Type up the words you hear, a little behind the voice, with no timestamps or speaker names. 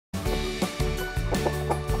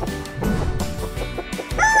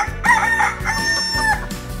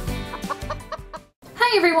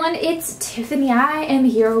everyone, it's Tiffany. I am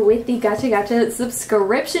here with the Gacha Gacha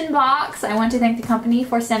subscription box. I want to thank the company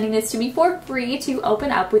for sending this to me for free to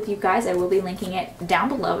open up with you guys. I will be linking it down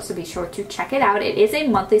below, so be sure to check it out. It is a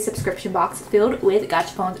monthly subscription box filled with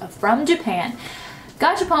gachapons from Japan.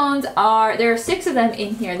 Gachapons are, there are 6 of them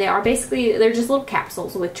in here. They are basically, they're just little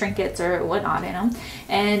capsules with trinkets or whatnot in them.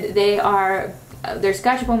 And they are, there's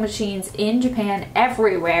gachapon machines in Japan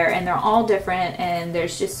everywhere, and they're all different, and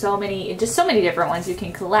there's just so many different ones you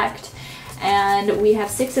can collect. And we have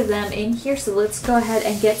 6 of them in here, so let's go ahead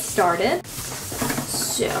and get started.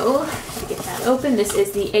 So, to get that open, this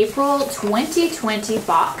is the April 2020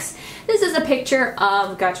 box. This is a picture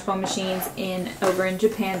of gachapon machines over in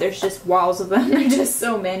Japan. There's just walls of them. There's just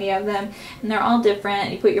so many of them, and they're all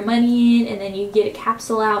different. You put your money in, and then you get a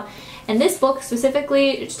capsule out. And this book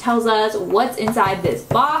specifically tells us what's inside this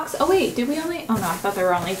box. Oh wait, did we only? Oh no, I thought there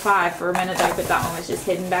were only 5 for a minute. I thought that one was just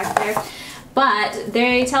hidden back there. But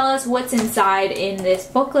they tell us what's inside in this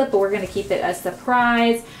booklet, but we're going to keep it a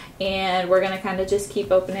surprise. And we're going to kind of just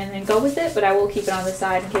keep opening and go with it. But I will keep it on the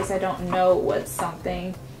side in case I don't know what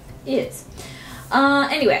something is.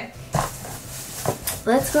 Anyway,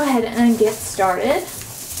 let's go ahead and get started.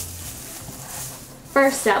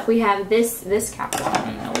 First up, we have this capsule. I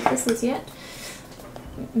don't know what this is yet.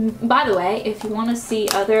 By the way, if you want to see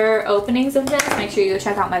other openings of this, make sure you go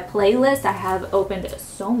check out my playlist. I have opened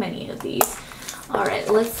so many of these. Alright,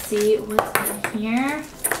 let's see what's in here.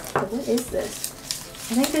 Oh, what is this?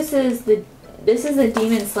 I think this is the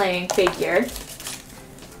demon slaying figure.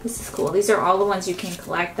 This is cool. These are all the ones you can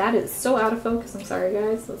collect. That is so out of focus. I'm sorry,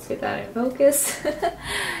 guys. Let's get that in focus.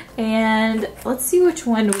 And let's see which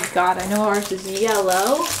one we got. I know ours is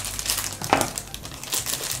yellow.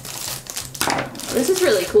 This is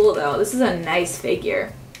really cool, though. This is a nice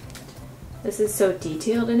figure. This is so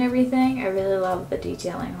detailed and everything. I really love the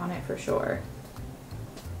detailing on it for sure.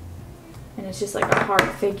 And it's just like a hard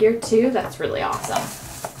figure, too. That's really awesome.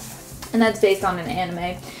 And that's based on an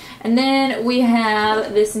anime. And then we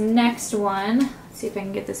have this next one. Let's see if I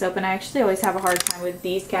can get this open. I actually always have a hard time with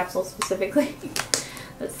these capsules specifically.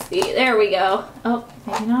 Let's see. There we go. Oh,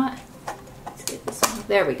 maybe not. Let's get this one.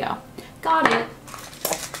 There we go. Got it.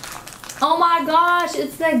 Oh my gosh,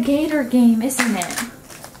 it's that Gator game, isn't it?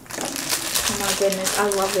 Oh my goodness, I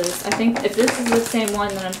love this. I think if this is the same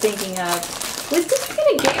one that I'm thinking of. Did we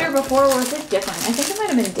get a Gator before, or was it different? I think it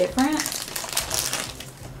might have been different.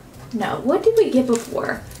 No, what did we get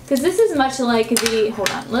before? Because this is much like the, hold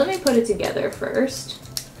on, let me put it together first.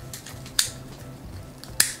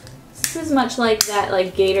 This is much like that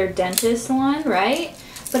like Gator Dentist one, right?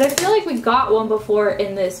 But I feel like we got one before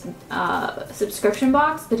in this subscription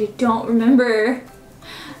box, but I don't remember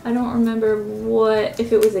what,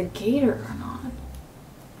 if it was a Gator or not.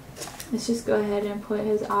 Let's just go ahead and put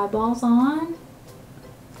his eyeballs on.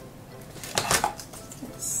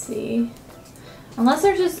 Let's see. Unless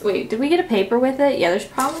they're just, wait, did we get a paper with it? Yeah, there's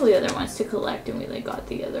probably other ones to collect, and we like got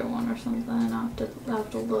the other one or something. I'll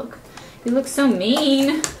have to look. He looks so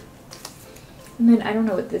mean. And then I don't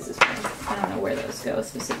know what this is for. I don't know where those go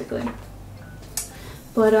specifically.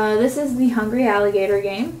 But this is the Hungry Alligator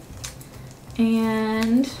game.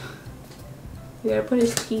 And we gotta put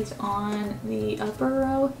his teeth on the upper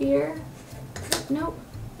row here. Nope.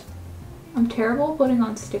 I'm terrible putting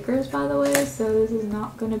on stickers, by the way, so this is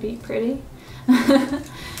not gonna be pretty.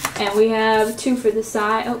 And we have 2 for the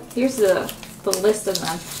side. Oh, here's the list of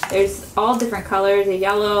them. There's all different colors, a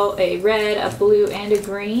yellow, a red, a blue, and a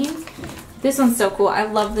green. This one's so cool. I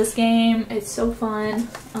love this game. It's so fun.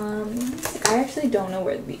 I actually don't know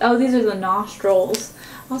where oh, these are the nostrils.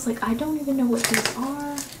 I was like, I don't even know what these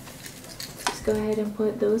are. Let's go ahead and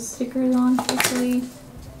put those stickers on quickly.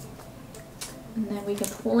 And then we can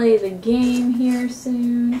play the game here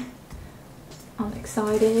soon. I'm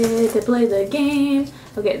excited to play the game.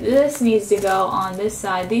 Okay, this needs to go on this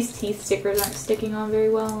side. These teeth stickers aren't sticking on very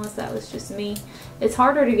well, unless that was just me. It's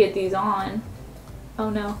harder to get these on. Oh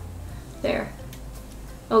no. There.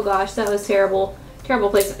 Oh gosh, that was terrible. Terrible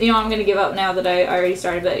place. You know, I'm going to give up now that I already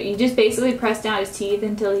started, but you just basically press down his teeth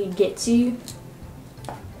until he gets you.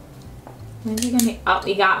 When's he gonna? Oh,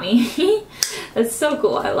 he got me. That's so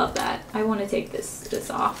cool. I love that. I want to take this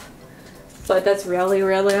off. But that's really,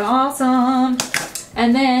 really awesome.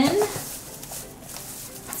 And then,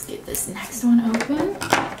 let's get this next one open.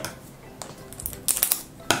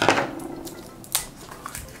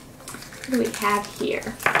 What do we have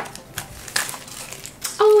here?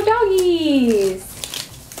 Oh, doggies!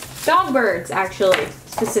 Dog birds, actually,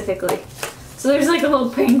 specifically. So there's like a little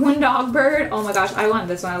penguin dog bird. Oh my gosh, I want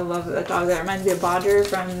this one. I love that dog. That reminds me of Bodger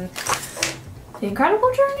from The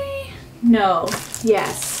Incredible Journey? No.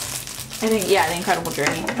 Yes. I think, yeah, The Incredible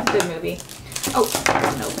Journey. Good movie. Oh,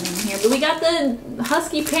 there's an opening here. But we got the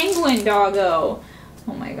husky penguin doggo.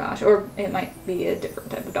 Oh my gosh. Or it might be a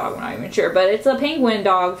different type of dog. I'm not even sure. But it's a penguin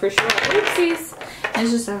dog for sure. Oopsies. And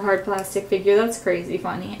it's just a hard plastic figure. That's crazy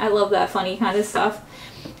funny. I love that funny kind of stuff.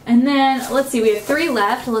 And then, let's see. We have 3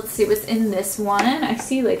 left. Let's see what's in this one. I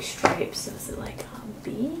see like stripes. So is it like a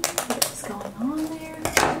bee? What's going on there?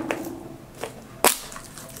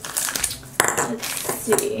 Let's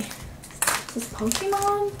see. Is this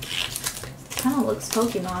Pokemon? Kind of looks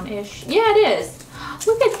Pokemon-ish. Yeah, it is.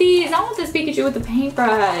 Look at these. I want this Pikachu with the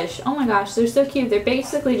paintbrush. Oh my gosh, they're so cute. They're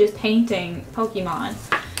basically just painting Pokemon.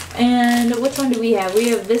 And which one do we have? We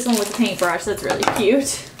have this one with the paintbrush. That's really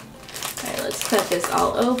cute. Alright, let's cut this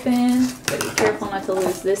all open. Gotta be careful not to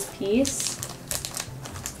lose this piece.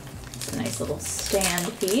 It's a nice little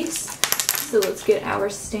stand piece. So let's get our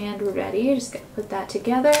stand ready. Just gotta put that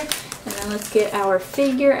together. And then let's get our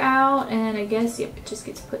figure out. And I guess, yep, it just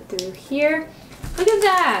gets put through here. Look at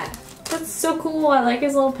that. That's so cool. I like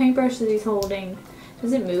his little paintbrush that he's holding.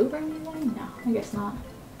 Does it move or anything? No, I guess not.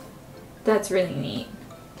 That's really neat.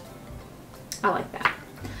 I like that.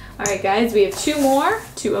 Alright guys, we have 2 more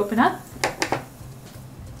to open up. Let's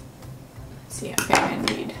see, I think I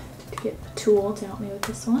need to get a tool to help me with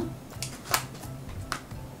this one.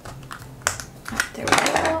 Alright, there we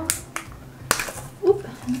go. Oop.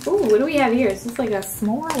 Ooh, what do we have here? Is this like a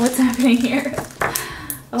s'more? What's happening here?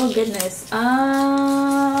 Oh goodness.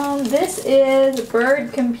 This is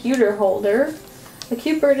bird computer holder. A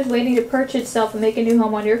cute bird is waiting to perch itself and make a new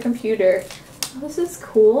home on your computer. Oh, this is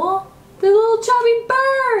cool. The little chubby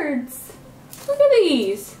birds. Look at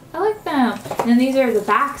these. I like them. And then these are the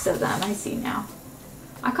backs of them. I see now.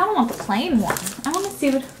 I kind of want the plain one. I want to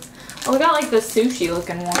see what... Oh, we got like the sushi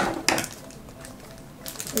looking one.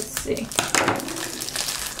 Let's see.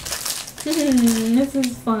 This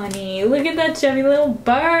is funny. Look at that chubby little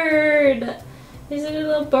bird. There's a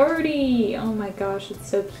little birdie. Oh my gosh, it's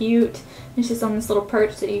so cute. It's just on this little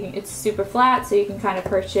perch that you can, it's super flat, so you can kind of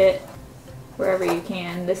perch it wherever you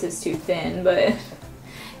can. This is too thin, but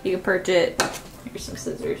you can perch it. Here's some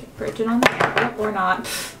scissors. You can perch it on there, or not.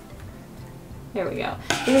 There we go.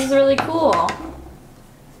 This is really cool.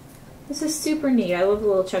 This is super neat. I love the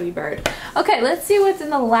little chubby bird. Okay, let's see what's in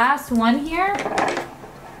the last one here.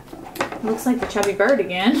 Looks like the chubby bird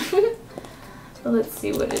again. But let's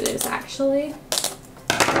see what it is actually.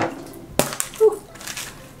 Whew.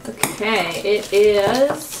 Okay, it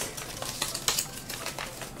is...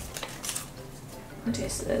 What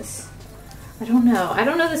is this? I don't know. I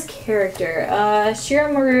don't know this character.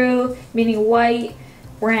 Shiramaru, meaning white,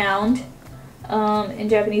 round. In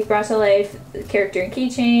Japanese, bracelet, character and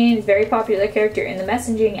keychain. Very popular character in the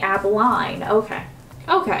messaging app Line. Okay.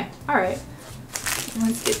 Okay. Alright.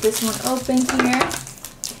 Let's get this one open here.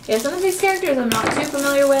 Yeah, some of these characters I'm not too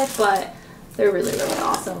familiar with, but they're really, really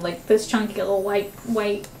awesome. Like this chunky little white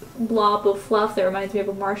blob of fluff that reminds me of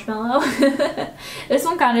a marshmallow. This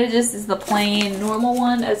one kind of just is the plain normal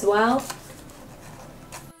one as well.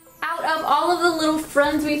 Out of all of the little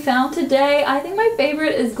friends we found today, I think my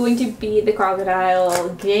favorite is going to be the crocodile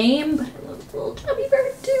game, but I love the little chubby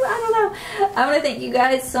bird too. I don't know. I want to thank you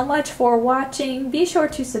guys so much for watching. Be sure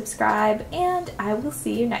to subscribe, and I will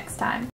see you next time.